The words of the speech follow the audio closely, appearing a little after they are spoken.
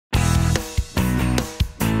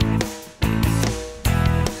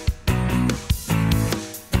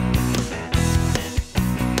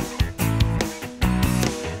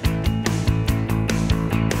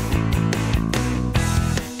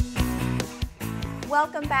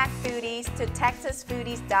Welcome back, foodies, to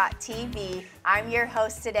TexasFoodies.tv. I'm your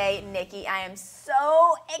host today, Nikki. I am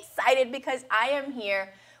so excited because I am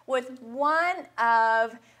here with one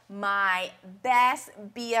of my best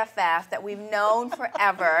BFF that we've known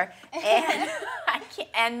forever,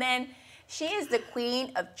 and then she is the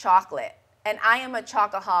queen of chocolate, and I am a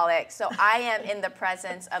chocoholic, so I am in the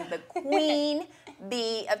presence of the queen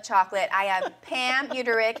bee of chocolate. I have Pam,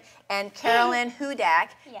 Eudaric, and Carolyn Hudec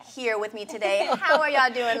here with me today. How are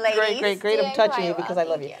y'all doing, ladies? Great. I'm touching you because I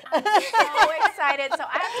love you. I'm so excited. So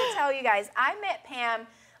I have to tell you guys, I met Pam,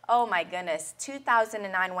 oh my goodness,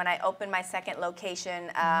 2009 when I opened my second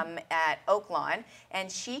location at Oaklawn,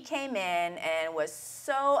 and she came in and was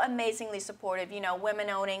so amazingly supportive. You know,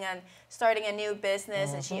 women owning and starting a new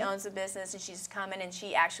business, and she owns a business, and she's coming, and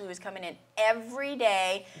she actually was coming in every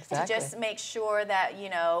day to just make sure that, you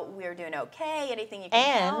know, we're doing okay, anything you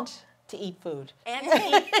can help. To eat food. And to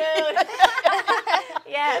eat food.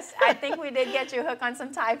 Yes, I think we did get you hooked on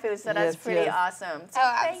some Thai food, so that's pretty awesome. So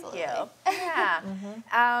thank you. Yeah.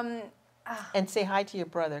 And say hi to your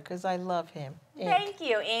brother, because I love him. Thank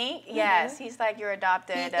you, Ink. Yes, he's like your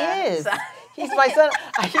adopted son. He's my son.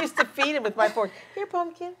 I used to feed him with my fork. Here,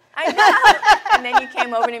 pumpkin. I know. And then you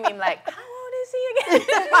came over to me and like, how old is he again?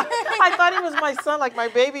 I thought he was my son, like my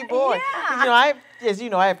baby boy. Yeah. As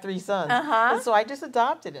you know, I have 3 sons. And so I just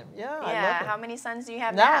adopted him. Yeah, I love him. How many sons do you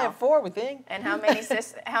have now? Now I have 4 with Ink. And how many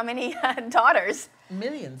how many daughters?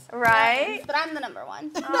 Millions. Right? But I'm the number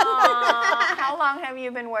one. How long have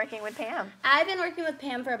you been working with Pam? I've been working with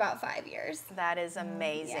Pam for about 5 years. That is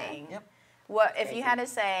amazing. Yep. What if you had to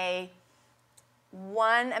say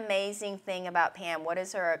one amazing thing about Pam? What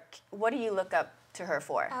do you look up to her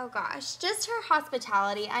for? Oh gosh, just her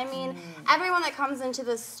hospitality. I mean, everyone that comes into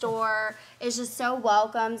the store is just so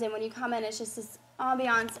welcomed, and when you come in, it's just this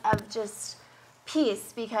ambiance of just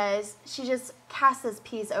peace, because she just casts this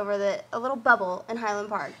peace over a little bubble in Highland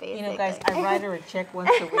Park, basically. You know, guys, I write her a check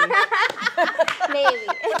once a week. Maybe.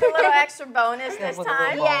 With a little extra bonus this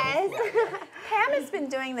time. Yes. Pam has been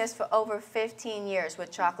doing this for over 15 years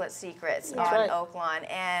with Chocolate Secrets on Oaklawn,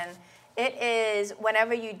 and it is,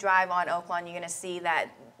 whenever you drive on Oaklawn, you're going to see that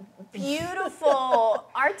beautiful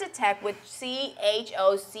architect with CHOCOLACT,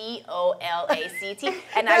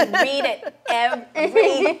 and I read it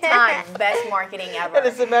every time. Best marketing ever. And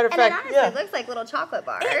as a matter of fact, honestly, it looks like little chocolate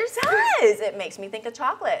bars. It does. It makes me think of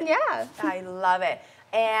chocolate. Yeah. I love it.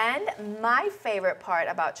 And my favorite part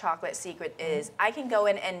about Chocolate Secret is I can go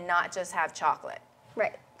in and not just have chocolate.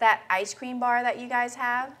 Right. That ice cream bar that you guys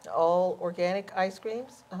have. all organic ice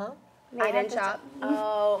creams. Made in shop.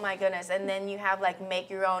 Oh my goodness. And then you have like make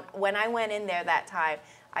your own. When I went in there that time,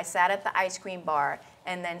 I sat at the ice cream bar,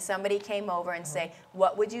 and then somebody came over and say,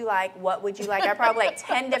 what would you like? What would you like? I probably like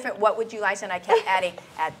 10 different what would you like, and I kept adding,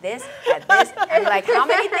 add this, and like, how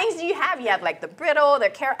many things do you have? You have like the brittle, the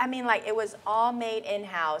carrot. I mean, like, it was all made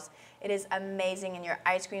in-house. It is amazing, and your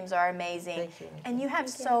ice creams are amazing. Thank you. And you have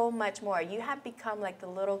so much more. You have become like the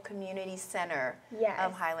little community center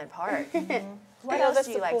of Highland Park. What else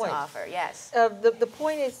do you like to offer? Yes. The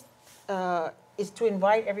point is to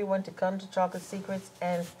invite everyone to come to Chocolate Secrets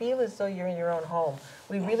and feel as though you're in your own home.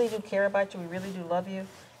 We really do care about you. We really do love you.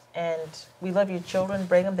 And we love your children.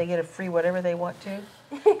 Bring them. They get a free whatever they want to.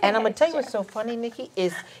 And I'm going to tell you what's so funny, Nikki,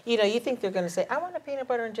 is, you know, you think they're going to say, I want a peanut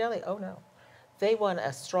butter and jelly. Oh, no. They want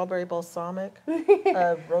a strawberry balsamic,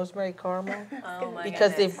 rosemary caramel,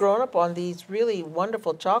 because they've grown up on these really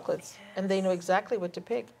wonderful chocolates, and they know exactly what to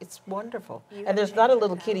pick. It's wonderful. And there's not a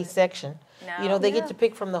little kiddie section. No. You know, they get to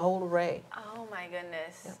pick from the whole array. Oh my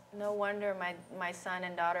goodness. No wonder my son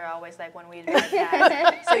and daughter are always like when we drive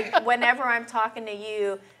past. So whenever I'm talking to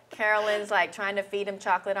you, Carolyn's like trying to feed him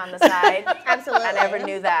chocolate on the side. Absolutely. I never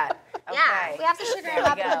knew that. Okay. Yeah, we have to sugar him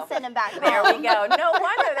up and send him back home. There we go. No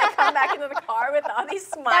wonder they come back into the car with all these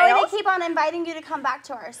smiles. That way they keep on inviting you to come back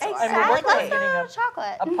to our store. Exactly. And we're Like, working on let's getting go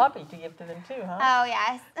chocolate. a puppy to give to them too, huh? Oh,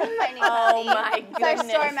 yes. My new Oh puppy. my It's our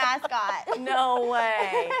goodness. store mascot. No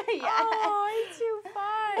way. Yeah. Oh, it's too fun.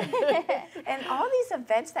 And all these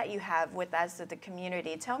events that you have with us at the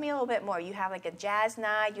community, tell me a little bit more. You have like a jazz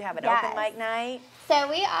night, you have an open mic night. So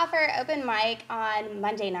we offer open mic on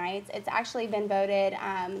Monday nights. It's actually been voted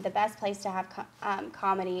the best place to have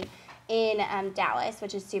comedy in Dallas,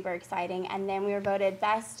 which is super exciting. And then we were voted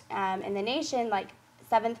best in the nation, like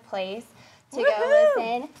 7th place, to go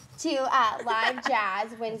listen to live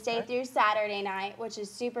jazz Wednesday through Saturday night, which is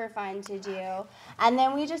super fun to do. And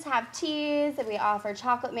then we just have teas. We offer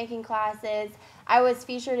chocolate making classes. I was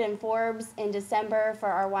featured in Forbes in December for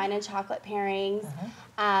our wine and chocolate pairings.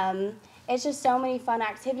 It's just so many fun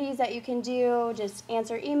activities that you can do. Just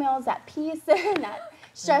answer emails at peace.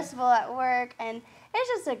 stressful at work, and it's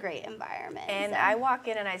just a great environment. And so. I walk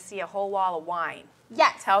in and I see a whole wall of wine.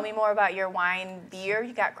 Yes. Tell me more about your wine beer.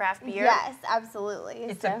 You got craft beer? Yes, absolutely.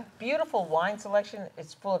 It's a beautiful wine selection.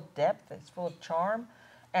 It's full of depth. It's full of charm.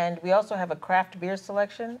 And we also have a craft beer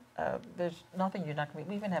selection. There's nothing you're not going to.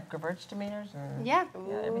 We even have Gewürztraminers and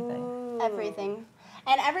everything. Everything.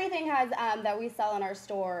 And everything has that we sell in our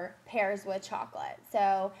store pairs with chocolate.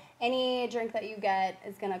 So any drink that you get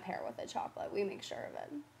is going to pair with a chocolate. We make sure of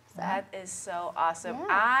it. So. That is so awesome. Yeah.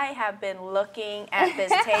 I have been looking at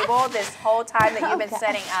this table this whole time that you've been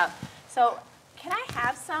setting up. So can I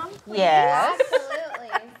have some, please? Yes.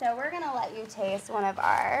 Absolutely. So we're going to let you taste one of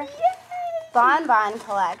our bonbon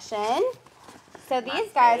collection. So these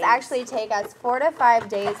guys actually take us 4 to 5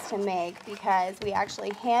 days to make because we actually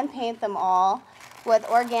hand paint them all with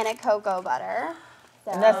organic cocoa butter. So.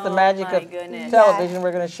 And that's the magic of television.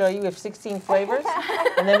 We're going to show you. We have 16 flavors.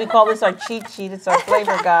 And then we call this our cheat sheet. It's our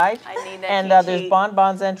flavor guide. I need that and cheat there's sheet.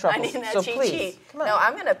 bonbons and I truffles. need that So cheat please, sheet. come on. No,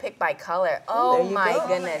 I'm going to pick by color. Oh There you my go.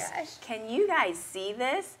 goodness. Oh my gosh. Can you guys see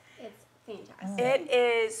this? It's fantastic. It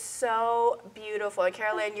is so beautiful.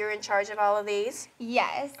 Carolyn, you're in charge of all of these?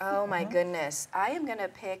 Yes. Oh my goodness. I am going to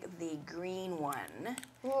pick the green one.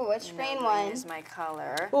 Ooh, which green Green one? is my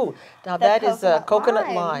color. Ooh, now that is coconut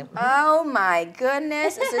lime. lime. Oh my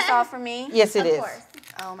goodness. Is this all for me? Yes, it Of is. course.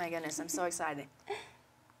 Oh my goodness. I'm so excited.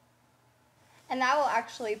 And that will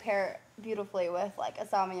actually pair beautifully with like a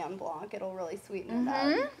Sauvignon Blanc. It'll really sweeten it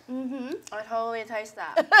up. Mm-hmm. I totally taste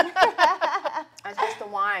that. I taste the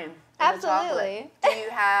wine and the chocolate. Absolutely. Do you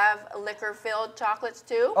have liquor-filled chocolates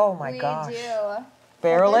too? Oh my We gosh. do.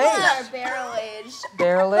 Barrel These aged. are barrel aged.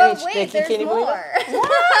 Barrel But aged. wait, Nikki, there's can you believe more.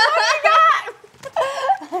 it?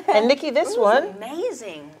 And Nikki, this one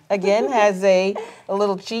Amazing. again has a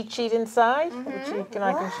little cheat sheet inside, which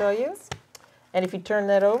I can show you. And if you turn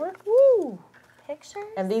that over, woo! Pictures?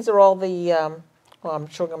 And these are all the. Well, I'm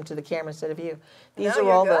showing them to the camera instead of you. These No, are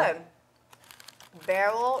you're all good.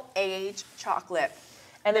 Barrel-aged chocolate.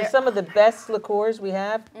 and they're some of the best liqueurs we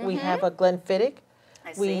have. We have a Glenfiddich. I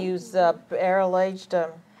We see. use barrel aged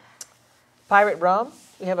pirate rum.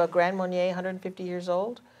 We have a Grand Marnier, 150 years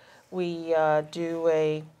old. We do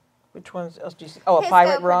a, which ones else do you see? Oh, a Pisco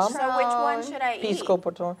pirate rum. Patron. So which one should I eat? Pisco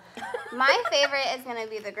Patron. My favorite is going to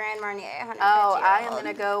be the Grand Marnier 150 Oh, I am year going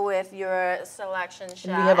to go with your selection shot.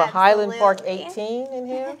 And we have a Highland Park Absolutely. 18 in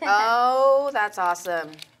here. Oh, that's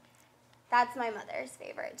awesome. That's my mother's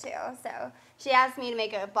favorite too. So she asked me to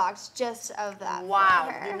make a box just of that. Wow.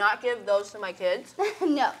 For her. Do not give those to my kids.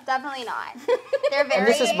 No, definitely not. They're very And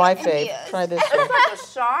this is my fave. infused. Try this one. It's like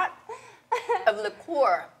a shot of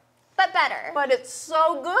liqueur, But better. but it's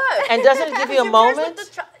so good. And doesn't it give you a It pairs with moment?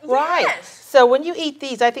 the Right. Yes. So when you eat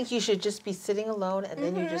these, I think you should just be sitting alone and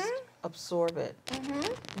then you just absorb it.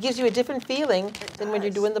 It gives you a different feeling than when you're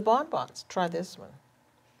does. doing the bonbons. Try this one.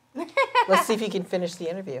 Let's see if you can finish the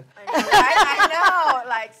interview. I know.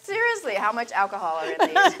 Like, seriously, how much alcohol are in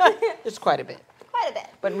these? There's quite a bit, Quite a bit.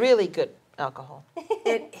 but really good alcohol.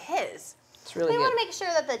 It is. It's really We good. want to make sure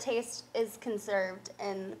that the taste is conserved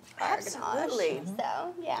in our Absolutely. ganache.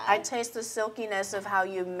 So, yeah. I taste the silkiness of how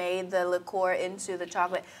you made the liqueur into the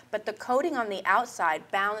chocolate, but the coating on the outside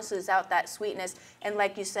balances out that sweetness. And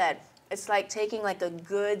like you said, it's like taking like a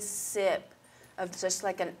good sip of just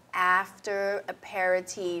like an after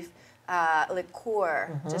aperitif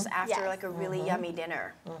liqueur, just after Yes. like a really yummy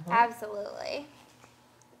dinner. Absolutely.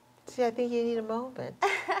 See, I think you need a moment.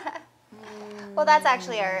 Well, that's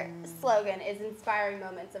actually our slogan, is inspiring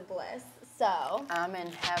moments of bliss. So I'm in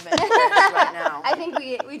heaven for this right now. I think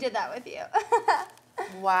we did that with you.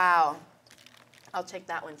 Wow. I'll take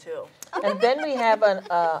that one too. And then we have an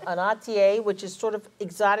ATA, which is sort of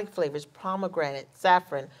exotic flavors, pomegranate,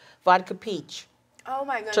 saffron, vodka peach, Oh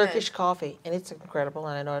my goodness. Turkish coffee, and it's incredible.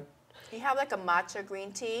 And I know You have like a matcha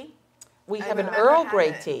green tea. we I've have an never Earl had Grey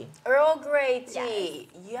it. tea. Earl Grey tea.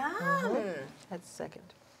 Yum. That's second.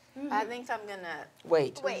 I think I'm gonna.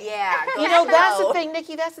 Wait. Yeah. You know, that's the go. thing,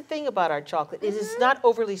 Nikki, that's the thing about our chocolate. It is not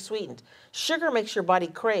overly sweetened. Sugar makes your body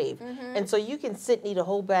crave. And so you can sit and eat a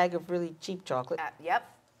whole bag of really cheap chocolate Yep.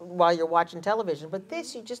 while you're watching television. But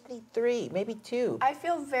this, you just need 3, maybe 2. I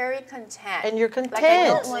feel very content. And you're Like I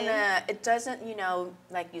content. don't wanna. It doesn't. You know,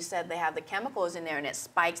 like you said, they have the chemicals in there, and it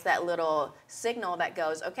spikes that little signal that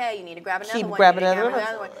goes, okay, you need to grab another Keep one. grabbing you need to another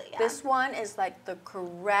grab one. Absolutely, yeah. This one is like the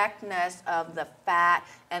correctness of the fat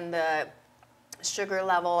and the sugar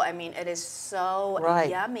level. I mean, it is so Right,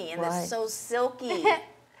 yummy and right. it's so silky.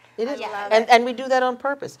 It is, love and we do that on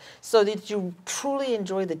purpose so that you truly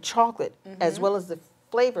enjoy the chocolate as well as the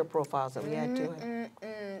flavor profiles that we add to it.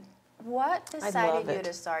 What love decided you it.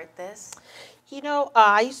 to start this? You know,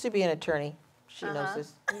 I used to be an attorney, She knows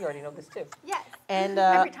this. You already know this too. Yes. And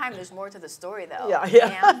Every time there's more to the story, though. Yeah.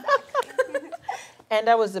 Pam. and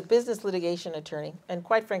I was a business litigation attorney, and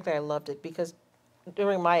quite frankly, I loved it because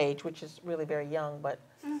during my age, which is really very young, but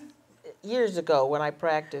years ago when I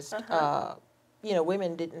practiced, you know,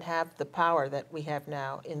 women didn't have the power that we have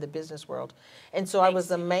now in the business world, and so I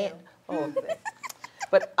was a man. Oh,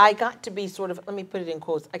 but I got to be sort of, let me put it in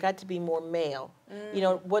quotes, I got to be more male. You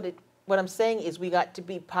know, what I'm saying is we got to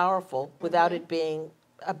be powerful without it being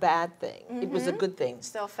a bad thing. It was a good thing.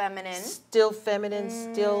 Still feminine. Still feminine,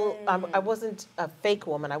 still, I wasn't a fake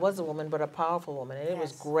woman. I was a woman, but a powerful woman, and it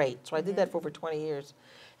was great. So I did that for over 20 years.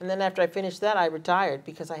 And then after I finished that, I retired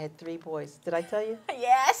because I had 3 boys. Did I tell you?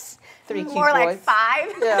 Yes. 3 cute More boys. like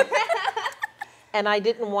 5. Yeah. And I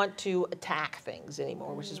didn't want to attack things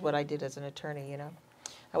anymore, which is what I did as an attorney, you know.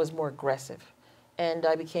 I was more aggressive. And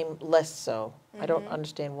I became less so. I don't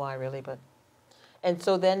understand why, really, but. And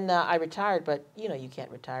so then I retired, but, you know, you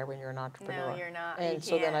can't retire when you're an entrepreneur. No, you're not. And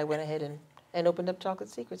so then I went ahead and opened up Chocolate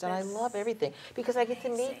Secrets, and I love everything because I get to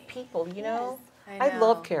meet people, you know. I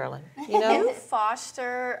love Carolyn, you know. You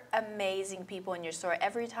foster amazing people in your store.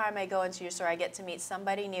 Every time I go into your store, I get to meet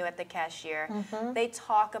somebody new at the cashier. They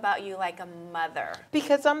talk about you like a mother.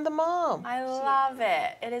 Because I'm the mom. I love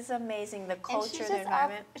it. It is amazing, the culture, the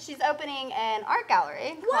environment. She's opening an art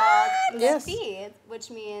gallery What? called Yes. Nikky, which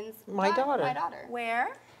means My daughter. My daughter. Where?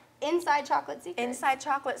 Inside Chocolate Secrets. Inside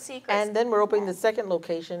Chocolate Secrets. And then we're opening the second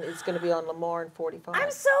location. It's going to be on Lamar and 45.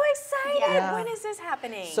 I'm so excited. Yeah. When is this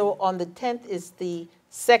happening? So on the 10th is the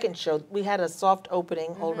second show. We had a soft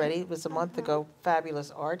opening already. It was a month ago.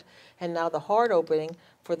 Fabulous art. And now the hard opening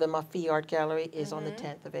for the Mafi Art Gallery is on the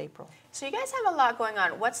 10th of April. So you guys have a lot going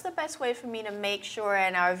on. What's the best way for me to make sure,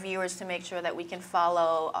 and our viewers to make sure, that we can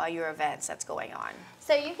follow all your events that's going on?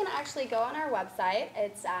 So you can actually go on our website.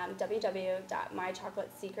 It's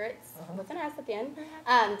www.mychocolatesecrets with an S at the end,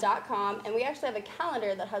 .com, and we actually have a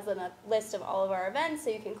calendar that has a list of all of our events, so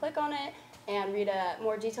you can click on it and read a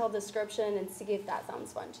more detailed description and see if that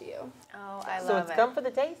sounds fun to you. Oh, I So love it's it. come for the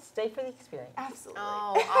taste, stay for the experience. Absolutely.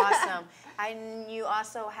 Oh, awesome. You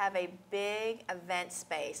also have a big event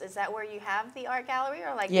space. Is that where you have the art gallery,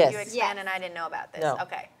 or like Yes. did you expand Yes. and I didn't know about this? No.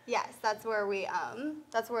 Okay. Yes, that's where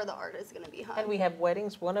that's where the art is going to be hung. And we have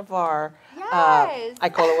weddings. One of our, Yes. I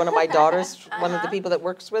call her one of my daughters, one of the people that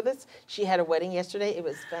works with us. She had a wedding yesterday. It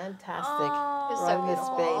was fantastic. Oh, Right in this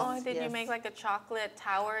oh, space. did you Yes. make like a chocolate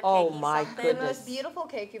tower? Oh, cakey my something? the goodness. most beautiful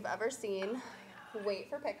cake you've ever seen. Wait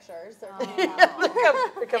for pictures. They're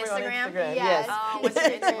They're coming on Instagram? Instagram. Yes. Oh, what's your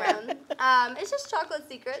Instagram? It's just Chocolate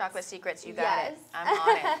Secrets. Chocolate Secrets, you got Yes. it. I'm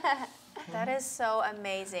on it. That is so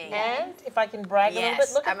amazing. And if I can brag a little Yes,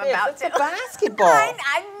 bit, look at I'm this. about It's to. a basketball.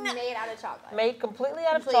 I'm Made out of chocolate. Made completely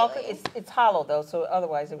out of Completely. chocolate. It's hollow though, so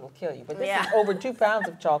otherwise it will kill you. But this Yeah. is over 2 pounds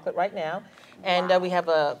of chocolate right now. And we have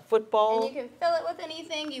a football. And you can fill it with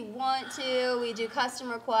anything you want to. We do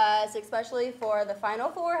custom requests, especially for the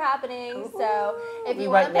Final Four happening. So if We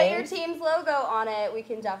you want to write put your names? team's logo on it, we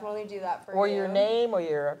can definitely do that for you. or your name, or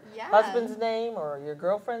your Yeah. husband's name, or your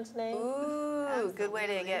girlfriend's name. Ooh, good way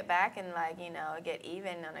to Absolutely. get back and get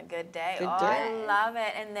even on a good day. Good Oh, day. I love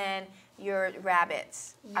it. And then your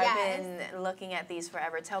rabbits. I've Yes. been looking at these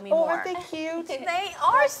forever. Tell me Oh, more. aren't they cute? They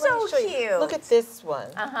are Let so me show you. cute. Look at this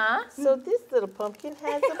one. Uh-huh. So this little pumpkin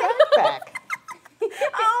has a backpack.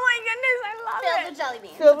 Oh my goodness, I love Filled it. with jelly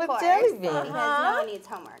beans. Filled of with course, jelly beans. Because no one needs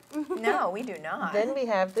homework. No, we do not. Then we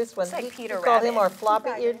have this one. It's like We Peter call him Rabbit. our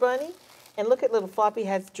floppy-eared bunny. And look at little Floppy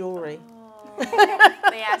has jewelry.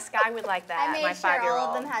 Yeah, Sky would like that. I made my sure 5-year-old.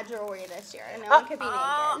 all of them had jewelry this year. No one could be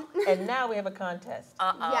naked. And now we have a contest.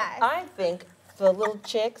 Yes. I think the little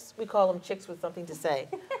chicks, we call them chicks with something to say.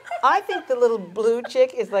 I think the little blue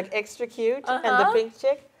chick is like extra cute, and the pink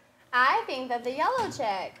chick. I think that the yellow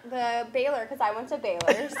chick, the Baylor, because I went to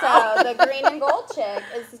Baylor, so the green and gold chick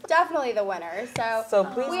is definitely the winner. So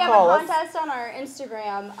please we have call a us. contest on our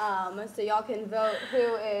Instagram, so y'all can vote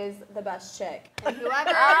who is the best chick. And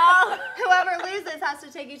whoever loses has to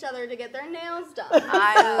take each other to get their nails done.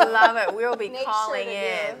 I love it. We'll be Make calling sure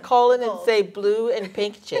to in. do. Call in and say blue and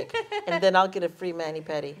pink chick, and then I'll get a free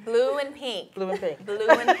mani-pedi. Blue and pink. Blue and pink. Blue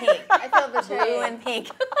and pink. I feel betrayed. Blue and pink.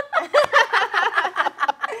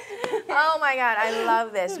 Oh my God, I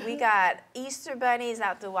love this. We got Easter bunnies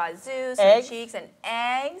out the wazoo, some Eggs. cheeks and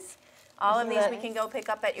eggs. All of these we can go pick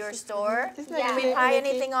up at your store. Isn't Yeah. Can we buy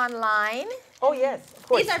anything online? Oh, yes, of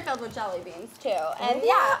course. These are filled with jelly beans too, and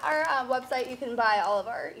yeah, our website you can buy all of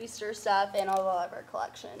our Easter stuff and all of our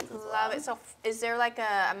collections as well. Love it. So is there like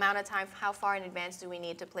a amount of time, how far in advance do we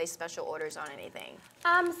need to place special orders on anything?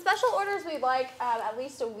 Special orders we'd like at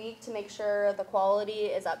least a week to make sure the quality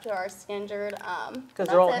is up to our standard. Because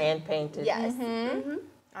they're all hand painted. Yes.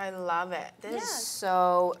 I love it. This Yeah. is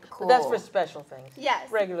so cool. But that's for special things. Yes.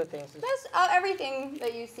 Regular things. That's, everything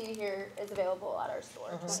that you see here is available at our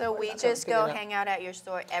store. So we That's just big go enough. hang out at your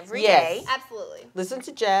store every Yes. day. Absolutely. Listen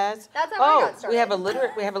to jazz. That's how I got started.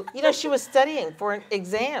 We have you know, she was studying for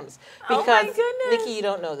exams. Oh my Because, goodness. Nikki, you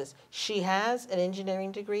don't know this. She has an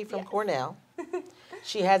engineering degree from Yes. Cornell.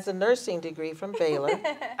 She has a nursing degree from Baylor.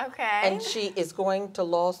 Okay. And she is going to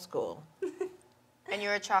law school. And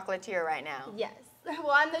you're a chocolatier right now. Yes.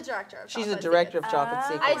 Well, I'm the director of She's a Chocolate director Secrets. of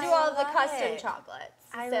Chocolate I Secrets. do all the love custom it. chocolates.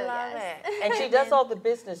 I so love yes. it. And she does all the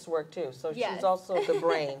business work too. So Yes. she's also the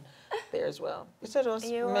brain there as well. Is that awesome?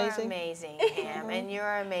 You amazing? are amazing, Pam, and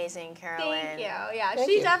you're amazing, Carolyn. Thank you. Yeah, Thank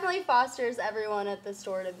she you. definitely fosters everyone at the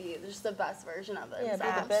store to be just the best version of Yeah, themselves.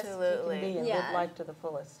 be the best you Absolutely. can be and Yeah. live life to the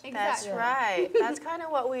fullest. That's Exactly. right. That's kind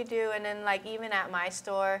of what we do. And then, like, even at my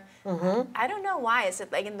store, I don't know why. It's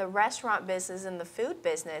like in the restaurant business and the food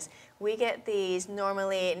business, we get these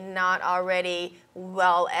normally not already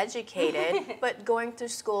well educated, but going through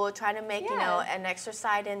school, trying to make, you know, Yeah. an extra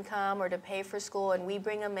side income or to pay for school. And we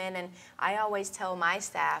bring them in. And I always tell my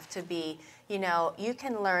staff to be, you know, you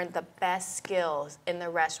can learn the best skills in the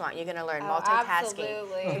restaurant. You're going to learn multitasking,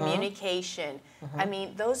 absolutely. communication. I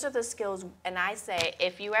mean, those are the skills. And I say,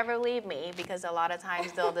 if you ever leave me, because a lot of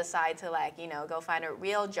times they'll decide to, like, you know, go find a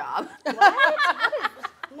real job.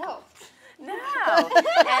 No. No.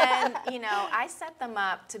 And, you know, I set them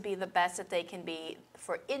up to be the best that they can be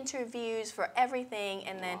for interviews, for everything.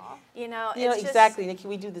 And then, you know, You know, it's exactly, Nikki,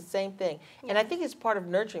 we do the same thing. And I think it's part of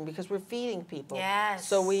nurturing because we're feeding people. Yes.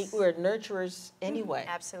 So we're nurturers anyway.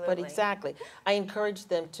 Absolutely. But exactly. I encourage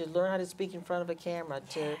them to learn how to speak in front of a camera,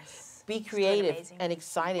 to Yes. be It's creative amazing. and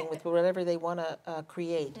exciting with whatever they want to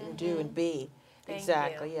create and do and be. Thank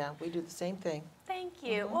Exactly, you. yeah. We do the same thing. Thank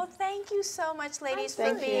you. Well, thank you so much, ladies, for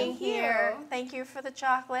Thank being you. here. Thank you for the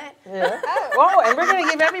chocolate. Yeah. Oh, and we're going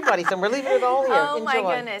to give everybody some. We're leaving it all here. Oh Enjoy. my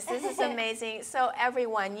goodness, this is amazing. So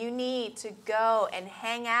everyone, you need to go and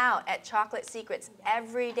hang out at Chocolate Secrets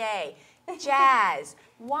every day. Jazz,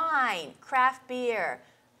 wine, craft beer,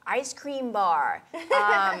 ice cream bar.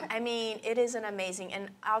 I mean, it is an amazing, and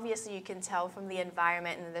obviously you can tell from the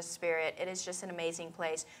environment and the spirit, it is just an amazing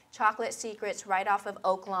place. Chocolate Secrets right off of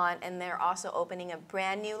Oak Lawn, and they're also opening a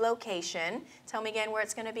brand new location. Tell me again where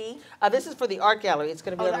it's going to be. This is for the art gallery. It's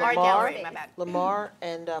going to be Oh, at the art Lamar, gallery, my bad. Lamar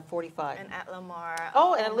and 45. And at Lamar.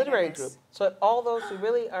 Oh, and a my literary goodness. group. So all those who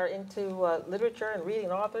really are into literature and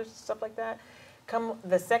reading authors, stuff like that, come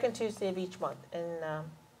the second Tuesday of each month and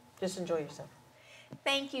just enjoy yourself.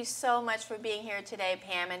 Thank you so much for being here today,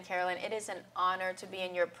 Pam and Carolyn. It is an honor to be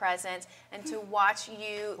in your presence and to watch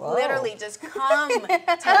you literally just come to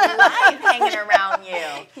life hanging around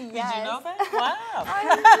you. Did you know that? Wow.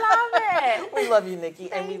 I love it. We love you, Nikki,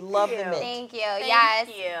 and we love the you. mint. Thank you. Yes.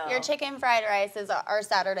 you. Your chicken fried rice is our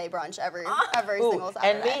Saturday brunch every Ooh, single and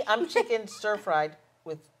Saturday. me, I'm chicken stir-fried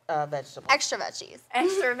with vegetables. Extra veggies.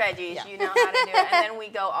 Extra veggies, Yeah. you know how to do it. And then we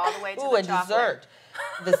go all the way to Ooh, the and chocolate. dessert.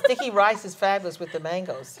 The sticky rice is fabulous with the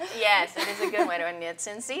mangoes. Yes, it is a good one, and it's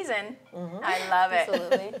in season. I love it.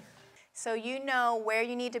 Absolutely. So you know where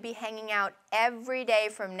you need to be hanging out every day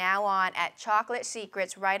from now on at Chocolate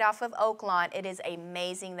Secrets right off of Oak Lawn. It is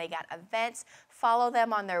amazing. They got events. Follow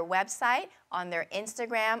them on their website, on their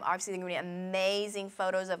Instagram. Obviously, they're going to be amazing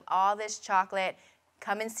photos of all this chocolate.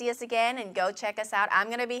 Come and see us again and go check us out. I'm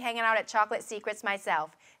going to be hanging out at Chocolate Secrets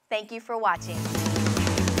myself. Thank you for watching.